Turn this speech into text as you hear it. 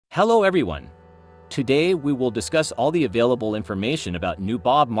Hello everyone. Today we will discuss all the available information about new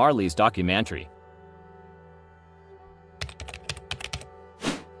Bob Marley's documentary.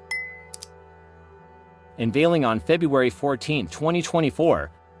 Unveiling on February 14, 2024,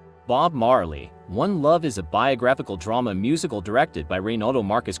 Bob Marley, One Love is a biographical drama musical directed by Reynaldo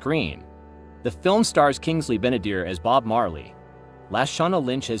Marcus Green. The film stars Kingsley Ben-Adir as Bob Marley, Lashana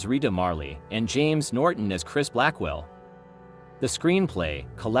Lynch as Rita Marley, and James Norton as Chris Blackwell. The screenplay,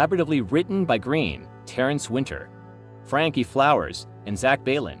 collaboratively written by Green, Terrence Winter, Frankie Flowers, and Zach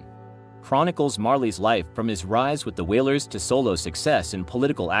Balin, chronicles Marley's life from his rise with the Wailers to solo success in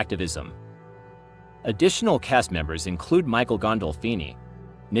political activism. Additional cast members include Michael Gandolfini,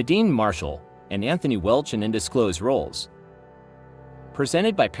 Nadine Marshall, and Anthony Welch in undisclosed roles.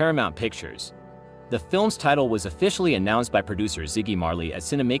 Presented by Paramount Pictures, the film's title was officially announced by producer Ziggy Marley at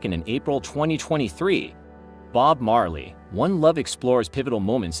Cinemacon in April 2023. Bob Marley, One Love explores pivotal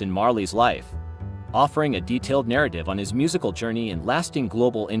moments in Marley's life, offering a detailed narrative on his musical journey and lasting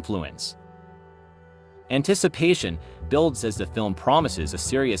global influence. Anticipation builds as the film promises a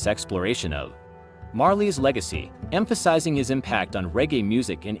serious exploration of Marley's legacy, emphasizing his impact on reggae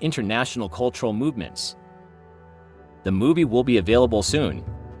music and international cultural movements. The movie will be available soon,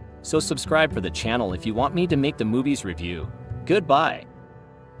 so subscribe for the channel if you want me to make the movie's review. Goodbye.